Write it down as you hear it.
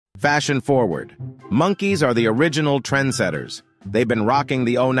Fashion forward. Monkeys are the original trendsetters. They've been rocking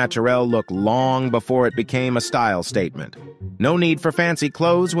the au naturel look long before it became a style statement. No need for fancy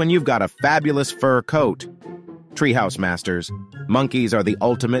clothes when you've got a fabulous fur coat. Treehouse Masters. Monkeys are the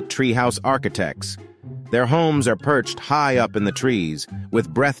ultimate treehouse architects. Their homes are perched high up in the trees,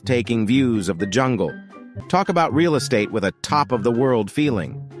 with breathtaking views of the jungle. Talk about real estate with a top-of-the-world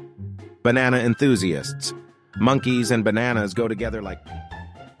feeling. Banana enthusiasts. Monkeys and bananas go together like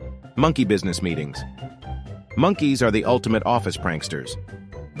monkey business meetings. Monkeys are the ultimate office pranksters.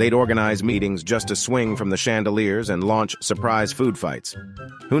 They'd organize meetings just to swing from the chandeliers and launch surprise food fights.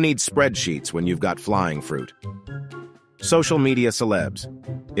 Who needs spreadsheets when you've got flying fruit? Social media celebs.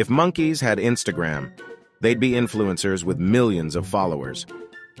 If monkeys had Instagram, they'd be influencers with millions of followers.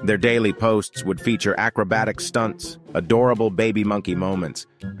 Their daily posts would feature acrobatic stunts, adorable baby monkey moments,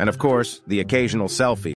 and of course, the occasional selfie.